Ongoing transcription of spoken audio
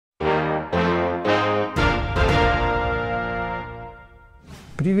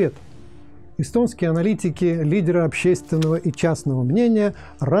Привет! Эстонские аналитики, лидеры общественного и частного мнения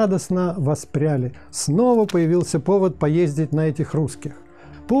радостно воспряли. Снова появился повод поездить на этих русских.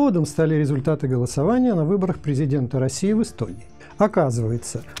 Поводом стали результаты голосования на выборах президента России в Эстонии.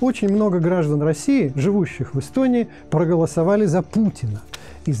 Оказывается, очень много граждан России, живущих в Эстонии, проголосовали за Путина.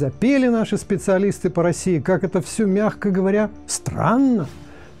 И запели наши специалисты по России, как это все, мягко говоря, странно.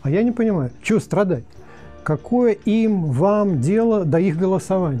 А я не понимаю, чего страдать? Какое им, вам дело до их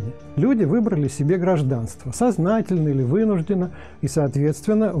голосования? Люди выбрали себе гражданство, сознательно или вынужденно, и,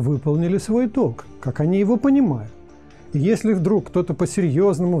 соответственно, выполнили свой долг, как они его понимают. И если вдруг кто-то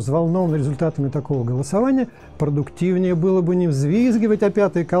по-серьезному взволнован результатами такого голосования, продуктивнее было бы не взвизгивать о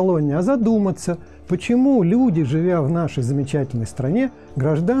пятой колонне, а задуматься, почему люди, живя в нашей замечательной стране,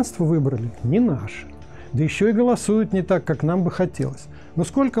 гражданство выбрали не наше. Да еще и голосуют не так, как нам бы хотелось. Но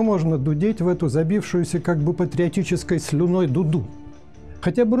сколько можно дудеть в эту забившуюся как бы патриотической слюной дуду?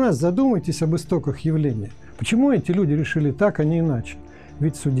 Хотя бы раз задумайтесь об истоках явления. Почему эти люди решили так, а не иначе?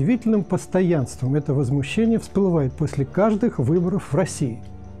 Ведь с удивительным постоянством это возмущение всплывает после каждых выборов в России.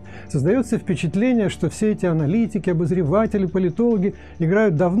 Создается впечатление, что все эти аналитики, обозреватели, политологи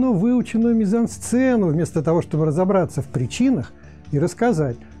играют давно выученную мизансцену, вместо того, чтобы разобраться в причинах и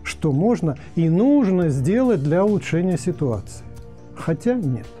рассказать, что можно и нужно сделать для улучшения ситуации. Хотя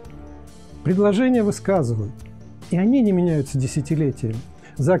нет. Предложения высказывают, и они не меняются десятилетиями.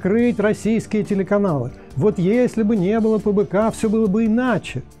 Закрыть российские телеканалы. Вот если бы не было ПБК, все было бы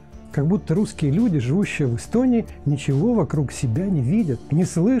иначе. Как будто русские люди, живущие в Эстонии, ничего вокруг себя не видят, не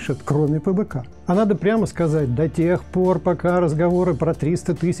слышат, кроме ПБК. А надо прямо сказать, до тех пор, пока разговоры про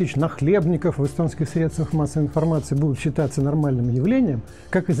 300 тысяч нахлебников в эстонских средствах массовой информации будут считаться нормальным явлением,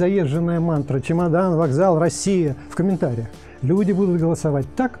 как и заезженная мантра «Чемодан, вокзал, Россия» в комментариях, люди будут голосовать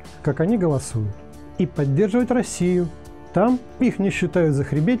так, как они голосуют, и поддерживать Россию. Там их не считают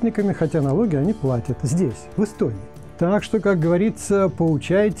захребетниками, хотя налоги они платят. Здесь, в Эстонии. Так что, как говорится,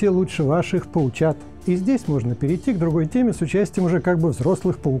 поучайте лучше ваших поучат. И здесь можно перейти к другой теме с участием уже как бы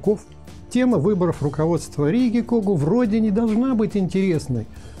взрослых пауков. Тема выборов руководства Рийгикогу вроде не должна быть интересной,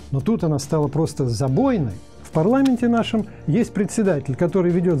 но тут она стала просто забойной. В парламенте нашем есть председатель,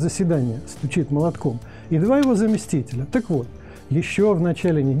 который ведет заседание, стучит молотком, и два его заместителя. Так вот, еще в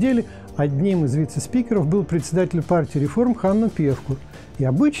начале недели одним из вице-спикеров был председатель партии реформ Ханна Певкур. И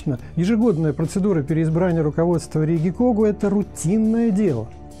обычно ежегодная процедура переизбрания руководства Рийгикогу – это рутинное дело.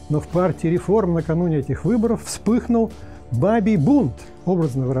 Но в партии реформ накануне этих выборов вспыхнул бабий бунт.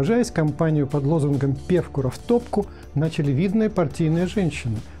 Образно выражаясь, кампанию под лозунгом «Певкура в топку» начали видные партийные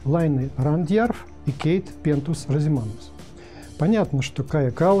женщины Лайны Рандьярф и Кейт Пентус-Разиманус. Понятно, что Кая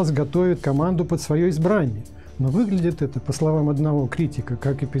Каллас готовит команду под свое избрание. Но выглядит это, по словам одного критика,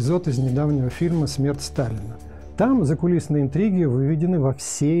 как эпизод из недавнего фильма «Смерть Сталина». Там закулисные интриги выведены во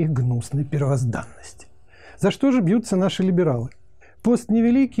всей их гнусной первозданности. За что же бьются наши либералы? Пост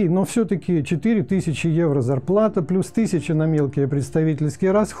невеликий, но все-таки 4000 евро зарплата, плюс 1000 на мелкие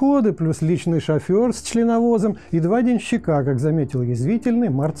представительские расходы, плюс личный шофер с членовозом и 2 денщика, как заметил язвительный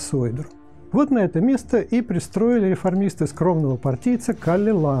Март Сойдер. Вот на это место и пристроили реформисты скромного партийца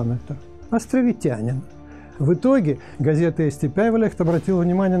Калли Ланета, островитянина. В итоге газета «Eesti обратила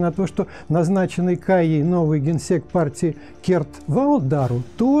внимание на то, что назначенный Кайей новый генсек партии Керт Валдару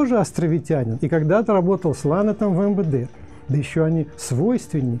тоже островитянин и когда-то работал с Ланетом в МВД. Да еще они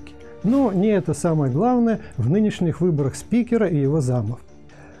свойственники. Но не это самое главное в нынешних выборах спикера и его замов.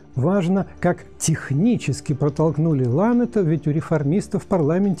 Важно, как технически протолкнули Ланета, ведь у реформистов в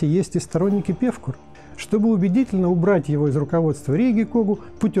парламенте есть и сторонники Певкура, чтобы убедительно убрать его из руководства Рийгикогу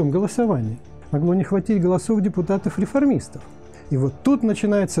путем голосования. Могло не хватить голосов депутатов-реформистов. И вот тут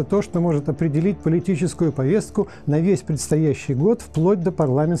начинается то, что может определить политическую повестку на весь предстоящий год вплоть до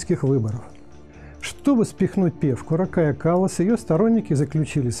парламентских выборов. Чтобы спихнуть Певкура, Кая Каллас и ее сторонники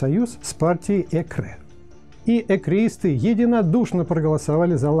заключили союз с партией EKRE. И экреисты единодушно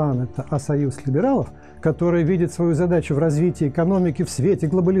проголосовали за Ланета, а союз либералов, который видит свою задачу в развитии экономики в свете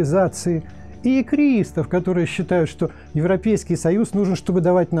глобализации, и экреистов, которые считают, что Европейский Союз нужен, чтобы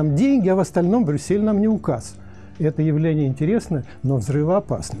давать нам деньги, а в остальном Брюссель нам не указ. Это явление интересное, но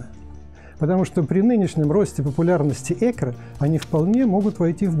взрывоопасное. Потому что при нынешнем росте популярности EKRE они вполне могут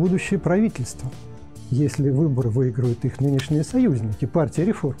войти в будущее правительство, если выборы выиграют их нынешние союзники, партия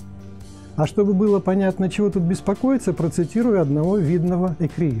реформ. А чтобы было понятно, чего тут беспокоиться, процитирую одного видного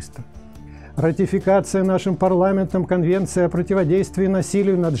экреиста. Ратификация нашим парламентом Конвенции о противодействии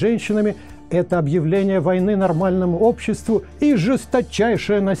насилию над женщинами – это объявление войны нормальному обществу и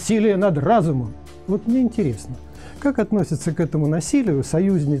жесточайшее насилие над разумом. Вот мне интересно, как относятся к этому насилию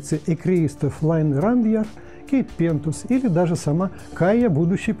союзницы экреистов Лайны Рандьярф, Кейт Пентус или даже сама Кайя,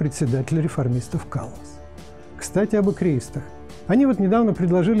 будущий председатель реформистов Каллас. Кстати, об экреистах. Они вот недавно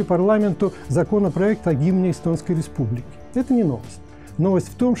предложили парламенту законопроект о гимне Эстонской республики. Это не новость. Новость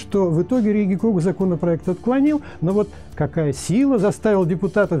в том, что в итоге Рийгикогу законопроект отклонил, но вот какая сила заставила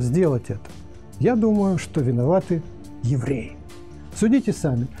депутатов сделать это? Я думаю, что виноваты евреи. Судите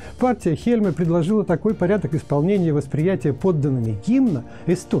сами. Партия Хельмы предложила такой порядок исполнения и восприятия подданными гимна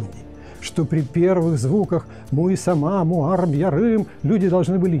Эстонии, что при первых звуках «му и сама», «му арм ярым» люди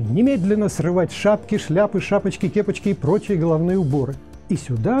должны были немедленно срывать шапки, шляпы, шапочки, кепочки и прочие головные уборы. И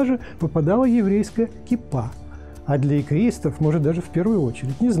сюда же попадала еврейская кипа. А для экреистов, может, даже в первую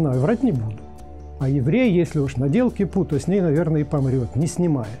очередь, не знаю, врать не буду. А еврей, если уж надел кипу, то с ней, наверное, и помрет, не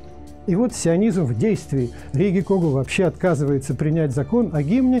снимая. И вот сионизм в действии. Рийгикогу вообще отказывается принять закон о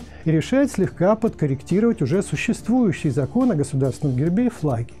гимне и решает слегка подкорректировать уже существующий закон о государственном гербе и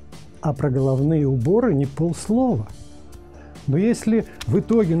флаге. А про головные уборы не полслова. Но если в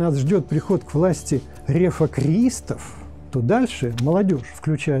итоге нас ждет приход к власти рефакристов, то дальше молодежь,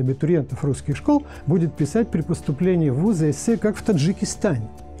 включая абитуриентов русских школ, будет писать при поступлении в вузы эссе, как в Таджикистане.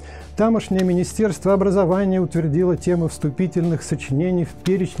 Тамошнее министерство образования утвердило тему вступительных сочинений. В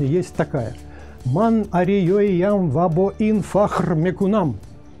перечне есть такая: «Ман ариёйям вабо ин фахр мекунам».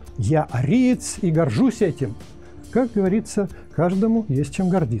 «Я ариец и горжусь этим». Как говорится, каждому есть чем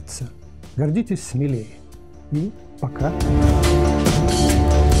гордиться. Гордитесь смелее. И пока.